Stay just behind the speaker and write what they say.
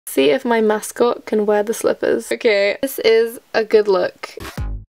See if my mascot can wear the slippers. Okay, this is a good look.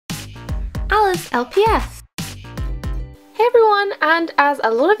 Alice LPS. Hey everyone, and as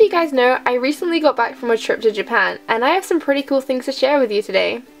a lot of you guys know, I recently got back from a trip to Japan, and I have some pretty cool things to share with you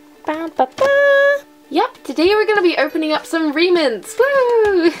today. Yep, today we're going to be opening up some Re-ments.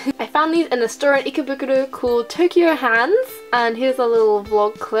 Woo! I found these in a store in Ikebukuro called Tokyo Hands, and here's a little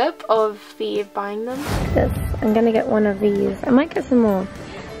vlog clip of me buying them. This, I'm gonna get one of these. I might get some more,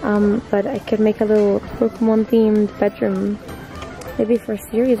 but I could make a little Pokemon themed bedroom, maybe for a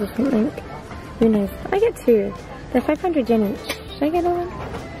series or something. Who knows? I get two. They're 500 yen each. Should I get one?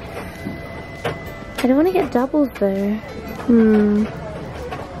 I don't want to get doubles though.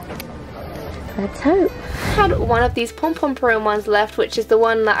 Let's hope. I had one of these Pom Pom Purin ones left, which is the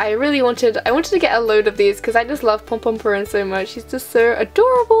one that I really wanted. I wanted to get a load of these because I just love Pom Pom Purin so much. She's just so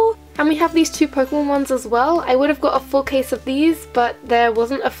adorable. And we have these two Pokemon ones as well. I would have got a full case of these, but there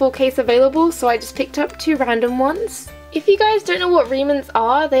wasn't a full case available, so I just picked up two random ones. If you guys don't know what Re-ments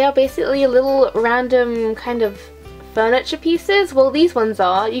are, they are basically little random kind of furniture pieces. Well, these ones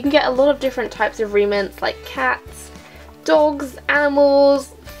are. You can get a lot of different types of Re-ments, like cats, dogs,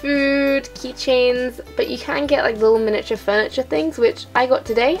 animals, food, keychains, but you can get like little miniature furniture things, which I got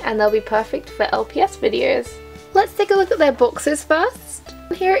today, and they'll be perfect for LPS videos. Let's take a look at their boxes first.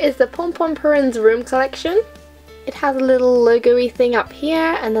 Here is the Pom Pom Purin's room collection. It has a little logo-y thing up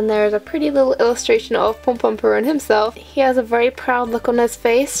here, and then there is a pretty little illustration of Pom Pom Purin himself. He has a very proud look on his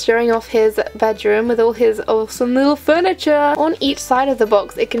face, showing off his bedroom with all his awesome little furniture. On each side of the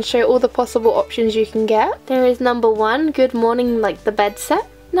box, it can show all the possible options you can get. There is number 1, Good Morning, like the bed set.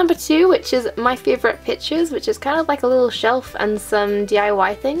 Number 2, which is My Favorite Pictures, which is kind of like a little shelf and some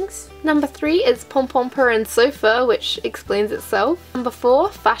DIY things. Number 3 is Pom Pom Purin Sofa, which explains itself. Number 4,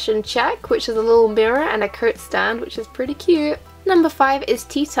 Fashion Check, which is a little mirror and a coat stand, which is pretty cute. Number 5 is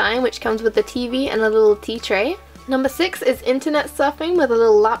Tea Time, which comes with the TV and a little tea tray. Number 6 is Internet Surfing with a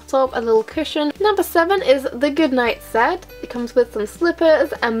little laptop, a little cushion. Number 7 is the Goodnight Set. It comes with some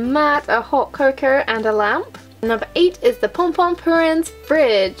slippers, a mat, a hot cocoa, and a lamp. Number 8 is the Pom Pom Purin's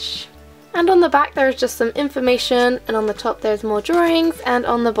fridge. And on the back there is just some information, and on the top there's more drawings, and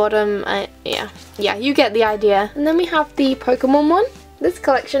on the bottom, yeah, you get the idea. And then we have the Pokemon one. This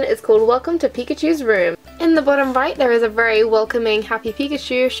collection is called Welcome to Pikachu's Room. In the bottom right there is a very welcoming happy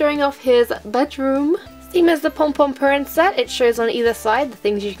Pikachu showing off his bedroom. Same as the Pom Pom Purin set, it shows on either side the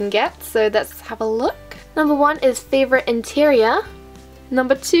things you can get, so let's have a look. Number 1 is Favorite Interior.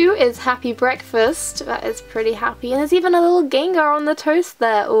 Number 2 is Happy Breakfast. That is pretty happy. And there's even a little Gengar on the toast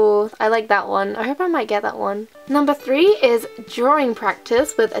there. Oh, I like that one. I hope I might get that one. Number 3 is Drawing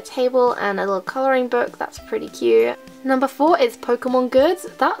Practice with a table and a little coloring book. That's pretty cute. Number 4 is Pokemon Goods.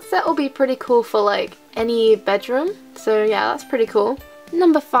 That set will be pretty cool for like any bedroom. So yeah, that's pretty cool.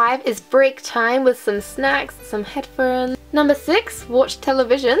 Number 5 is Break Time with some snacks, some headphones. Number 6, Watch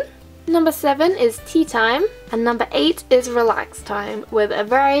Television. Number 7 is Tea Time, and number 8 is Relax Time, with a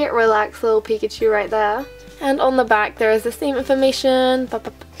very relaxed little Pikachu right there. And on the back there is the same information.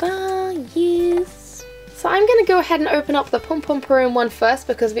 Yes. So I'm going to go ahead and open up the Pom Pom Purin one first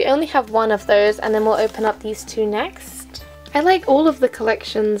because we only have one of those, and then we'll open up these two next. I like all of the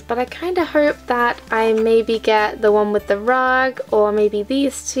collections, but I kind of hope that I maybe get the one with the rug, or maybe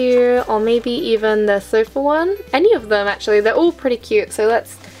these two, or maybe even the sofa one. Any of them actually, they're all pretty cute, so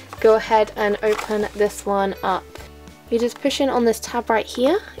let's go ahead and open this one up. You just push in on this tab right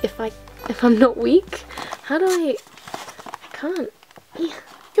here if I'm not weak. How do I can't. Yeah. You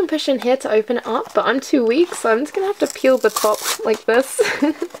can push in here to open it up, but I'm too weak, so I'm just gonna have to peel the top like this.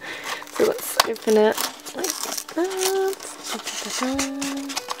 So let's open it like that.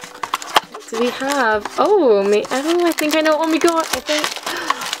 What do we have? Oh, I think I know what one we got. I think.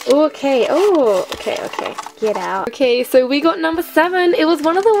 Okay, okay, get out. Okay, so we got number 7. It was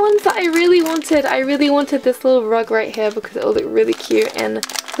one of the ones that I really wanted. I really wanted this little rug right here because it will look really cute in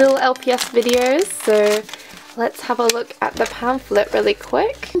little LPS videos. So let's have a look at the pamphlet really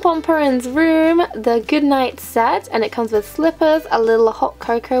quick. Pom Pom Purin's room, the Goodnight Set, and it comes with slippers, a little hot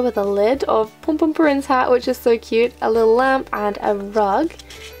cocoa with a lid of Pom Pom Purin's hat, which is so cute, a little lamp, and a rug.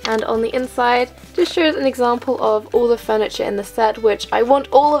 And on the inside just shows an example of all the furniture in the set, which I want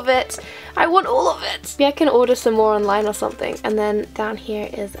all of it. I want all of it. Maybe I can order some more online or something. And then down here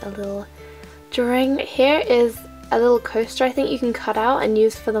is a little drawing. Here is a little coaster I think you can cut out and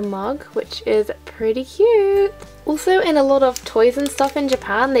use for the mug, which is pretty cute. Also, in a lot of toys and stuff in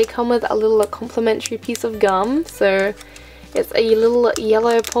Japan, they come with a little complimentary piece of gum. So it's a little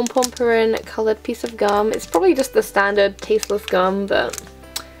yellow Pom Pom Purin coloured piece of gum. It's probably just the standard tasteless gum, but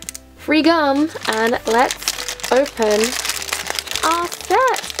free gum. And let's open our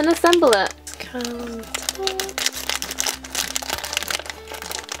set. And and assemble it. Come on top.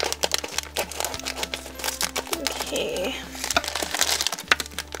 Okay.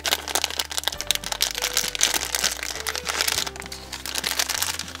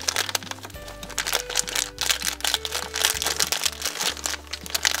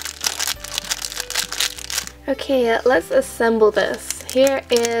 Okay, let's assemble this. Here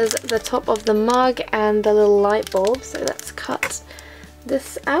is the top of the mug and the little light bulb, so let's cut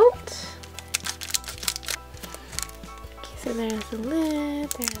this out. Okay, so there's the lid,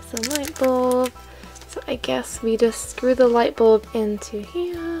 there's the light bulb. So I guess we just screw the light bulb into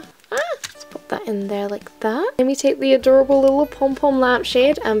here. Let's put that in there like that. Then we take the adorable little pom-pom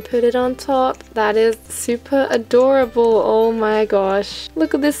lampshade and put it on top. That is super adorable. Oh my gosh.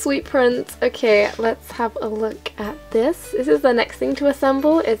 Look at this sweet print. Okay, let's have a look at this. This is the next thing to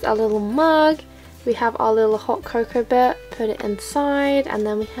assemble. It's a little mug. We have our little hot cocoa bit. Put it inside, and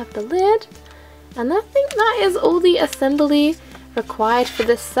then we have the lid. And I think that is all the assembly required for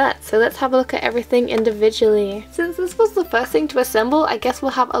this set, so let's have a look at everything individually. Since this was the first thing to assemble, I guess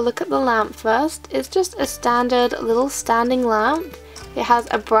we'll have a look at the lamp first. It's just a standard little standing lamp. It has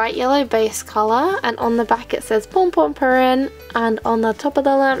a bright yellow base colour, and on the back it says Pom Pom Purin, and on the top of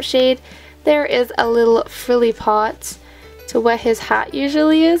the lampshade there is a little frilly part to where his hat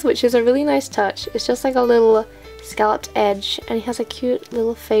usually is, which is a really nice touch. It's just like a little scalloped edge, and he has a cute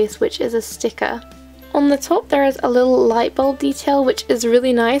little face, which is a sticker. On the top there is a little light bulb detail, which is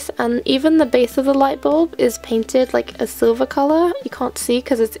really nice, and even the base of the light bulb is painted like a silver colour. You can't see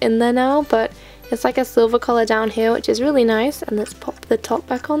because it's in there now, but it's like a silver colour down here, which is really nice. And let's pop the top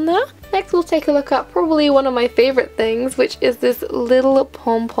back on there. Next we'll take a look at probably one of my favourite things, which is this little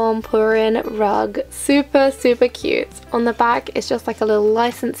Pom Pom Purin rug. Super cute. On the back it's just like a little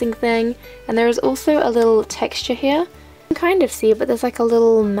licensing thing, and there is also a little texture here. You can kind of see, but there's like a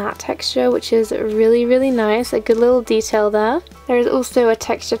little matte texture, which is really nice. A good little detail there. There is also a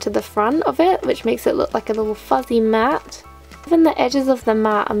texture to the front of it, which makes it look like a little fuzzy matte. Even the edges of the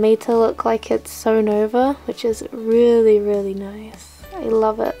mat are made to look like it's sewn over, which is really nice. I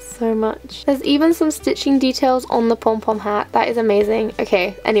love it so much. There's even some stitching details on the pom-pom hat. That is amazing.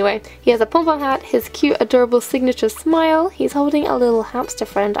 Okay, anyway, he has a pom-pom hat, his cute adorable signature smile. He's holding a little hamster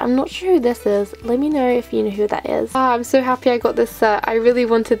friend. I'm not sure who this is. Let me know if you know who that is. I'm so happy I got this set. I really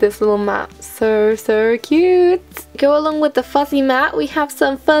wanted this little mat. So cute. Go along with the fuzzy mat, we have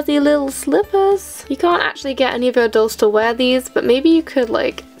some fuzzy little slippers. You can't actually get any of your dolls to wear these, but maybe you could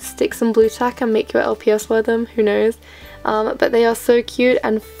like stick some blue tack and make your LPS wear them. Who knows? But they are so cute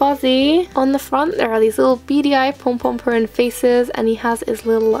and fuzzy. On the front there are these little beady eye Pom Pom Purin faces, and he has his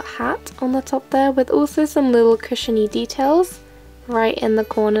little hat on the top there with also some little cushiony details right in the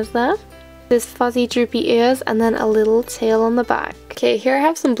corners there. There's fuzzy droopy ears and then a little tail on the back. Okay, here I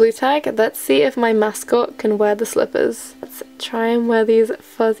have some blue tack. Let's see if my mascot can wear the slippers. Let's try and wear these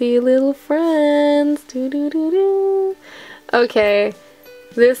fuzzy little friends. Okay,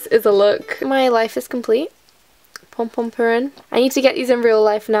 this is a look. My life is complete. Pom Pom Purin. I need to get these in real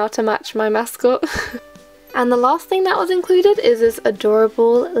life now to match my mascot. And the last thing that was included is this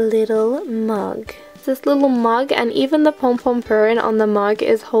adorable little mug. This little mug, and even the Pom Pom Purin on the mug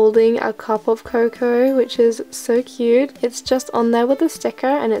is holding a cup of cocoa, which is so cute. It's just on there with a sticker,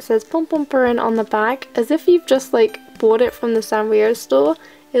 and it says Pom Pom Purin on the back, as if you've just like bought it from the Sanrio store.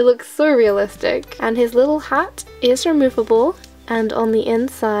 It looks so realistic. And his little hat is removable. And on the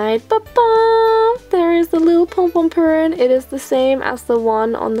inside, ba-bam, there is the little Pom Pom Purin. It is the same as the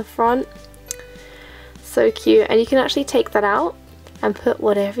one on the front. So cute. And you can actually take that out and put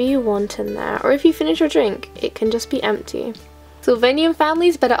whatever you want in there. Or if you finish your drink, it can just be empty. Sylvanian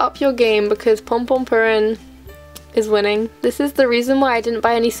families better up your game because Pom Pom Purin is winning. This is the reason why I didn't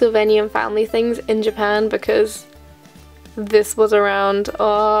buy any Sylvanian family things in Japan, because this was around.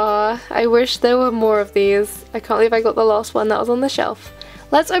 Oh, I wish there were more of these. I can't believe I got the last one that was on the shelf.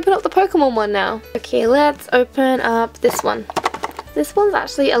 Let's open up the Pokemon one now. Okay, let's open up this one. This one's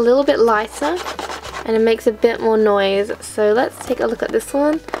actually a little bit lighter and it makes a bit more noise. So let's take a look at this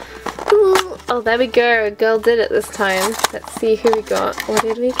one. Ooh, oh, there we go. A girl did it this time. Let's see who we got. What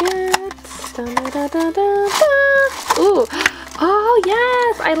did we get? Da, da, da, da, da, da. Ooh. Oh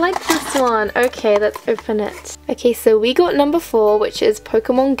yes, I like this one. Okay, let's open it. Okay, so we got number 4, which is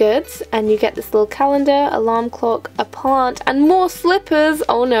Pokemon Goods, and you get this little calendar, alarm clock, a plant, and more slippers.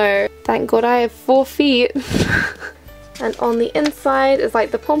 Oh no, thank god I have 4 feet. And on the inside is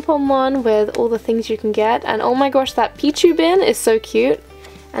like the pom-pom one with all the things you can get, and oh my gosh, that Pichu bin is so cute.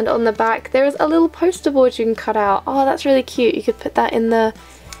 And on the back there is a little poster board you can cut out. Oh, that's really cute. You could put that in the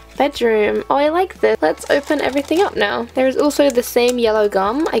bedroom. Oh, I like this. Let's open everything up now. There is also the same yellow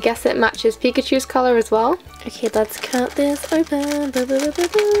gum. I guess it matches Pikachu's color as well. Okay, let's cut this open. The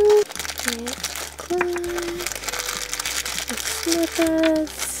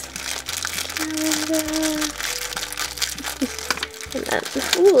slippers, calendar. And then,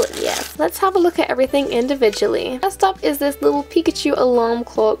 ooh, yeah. Let's have a look at everything individually. First up is this little Pikachu alarm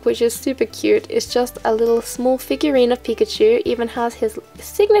clock, which is super cute. It's just a little small figurine of Pikachu. Even has his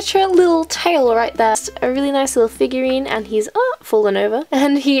signature little tail right there. It's a really nice little figurine, and he's fallen over.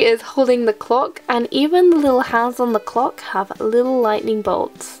 And he is holding the clock, and even the little hands on the clock have little lightning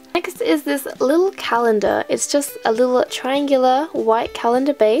bolts. Next is this little calendar. It's just a little triangular white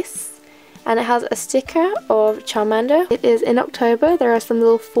calendar base. And it has a sticker of Charmander. It is in October. There are some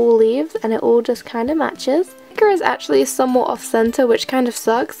little fall leaves and it all just kind of matches. The sticker is actually somewhat off center, which kind of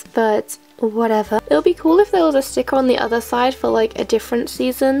sucks, but whatever. It would be cool if there was a sticker on the other side for like a different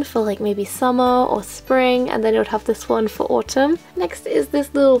season, for like maybe summer or spring, and then it would have this one for autumn. Next is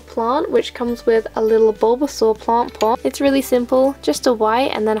this little plant, which comes with a little Bulbasaur plant pot. It's really simple, just a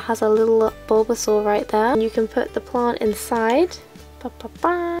white, and then it has a little Bulbasaur right there. And you can put the plant inside.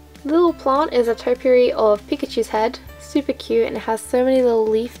 The little plant is a topiary of Pikachu's head. Super cute, and it has so many little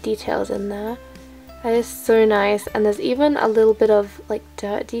leaf details in there. That is so nice, and there's even a little bit of like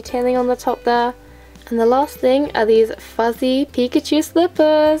dirt detailing on the top there. And the last thing are these fuzzy Pikachu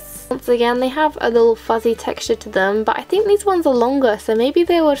slippers. Once again, they have a little fuzzy texture to them, but I think these ones are longer, so maybe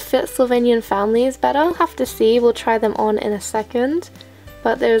they would fit Sylvanian families better. We'll have to see, we'll try them on in a second.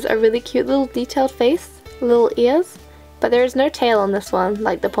 But there's a really cute little detailed face, little ears. But there is no tail on this one,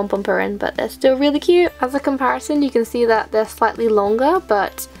 like the Pom Pom Purin, but they're still really cute. As a comparison, you can see that they're slightly longer,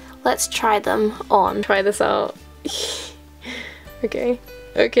 but let's try them on. Try this out. Okay.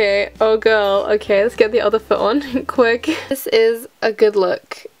 Okay, oh girl. Okay, let's get the other foot on quick. This is a good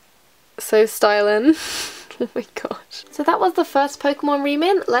look. So styling. Oh my gosh. So that was the first Pokemon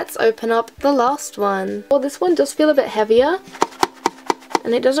Re-ment. Let's open up the last one. Well, this one does feel a bit heavier.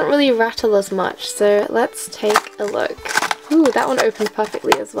 And it doesn't really rattle as much, so let's take a look. Ooh, that one opens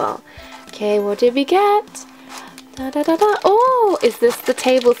perfectly as well. Okay, what did we get? Oh, is this the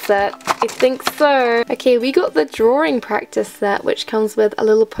table set? I think so. Okay, we got the drawing practice set, which comes with a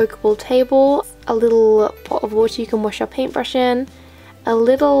little Pokeball table, a little pot of water you can wash your paintbrush in, a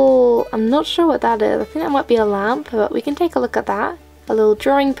little, I'm not sure what that is, I think that might be a lamp, but we can take a look at that. A little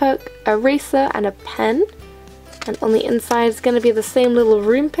drawing book, eraser, and a pen. And on the inside is going to be the same little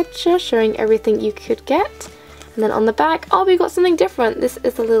room picture showing everything you could get. And then on the back, oh, we got something different. This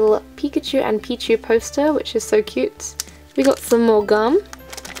is a little Pikachu and Pichu poster, which is so cute. We got some more gum.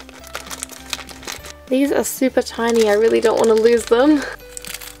 These are super tiny. I really don't want to lose them.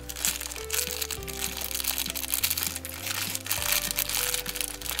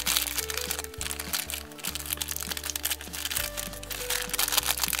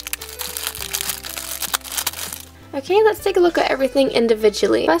 Okay, let's take a look at everything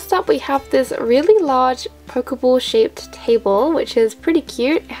individually. First up, we have this really large Pokeball shaped table, which is pretty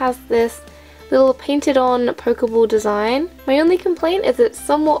cute. It has this little painted on Pokeball design. My only complaint is it's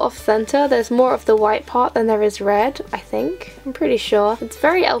somewhat off center. There's more of the white part than there is red, I think. I'm pretty sure. It's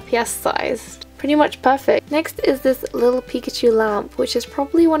very LPS sized. Pretty much perfect. Next is this little Pikachu lamp, which is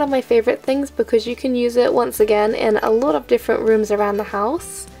probably one of my favorite things because you can use it once again in a lot of different rooms around the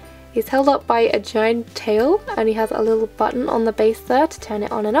house. He's held up by a giant tail, and he has a little button on the base there to turn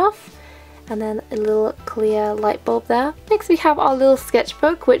it on and off, and then a little clear light bulb there. Next we have our little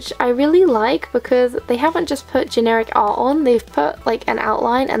sketchbook, which I really like because they haven't just put generic art on, they've put like an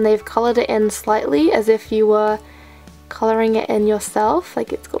outline and they've coloured it in slightly as if you were colouring it in yourself.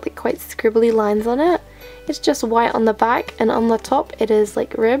 Like it's got like quite scribbly lines on it. It's just white on the back, and on the top it is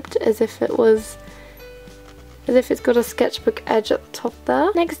like ribbed as if it's got a sketchbook edge at the top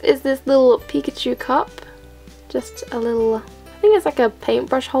there. Next is this little Pikachu cup. Just a little, I think it's like a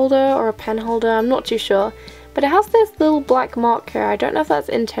paintbrush holder or a pen holder, I'm not too sure. But it has this little black mark here. I don't know if that's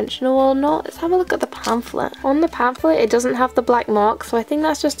intentional or not. Let's have a look at the pamphlet. On the pamphlet it doesn't have the black mark, so I think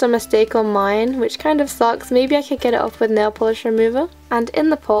that's just a mistake on mine, which kind of sucks. Maybe I could get it off with nail polish remover. And in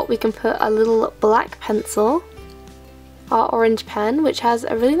the pot we can put a little black pencil, our orange pen, which has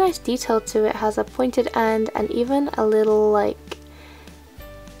a really nice detail to it. It has a pointed end and even a little like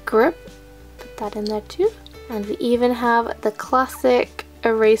grip. Put that in there too. And we even have the classic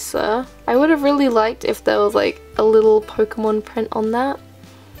eraser. I would have really liked if there was like a little Pokemon print on that.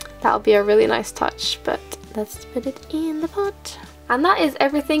 That would be a really nice touch, but let's put it in the pot. And that is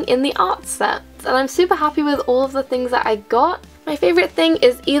everything in the art set. And I'm super happy with all of the things that I got. My favourite thing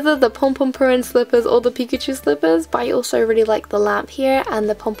is either the Pom Pom Purin slippers or the Pikachu slippers, but I also really like the lamp here and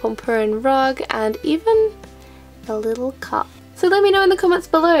the Pom Pom Purin rug and even the little cup. So let me know in the comments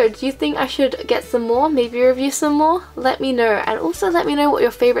below, do you think I should get some more, maybe review some more? Let me know, and also let me know what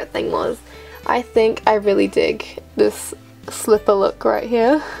your favourite thing was. I think I really dig this slipper look right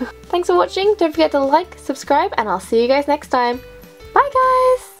here. Thanks for watching, don't forget to like, subscribe, and I'll see you guys next time. Bye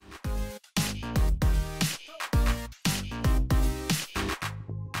guys!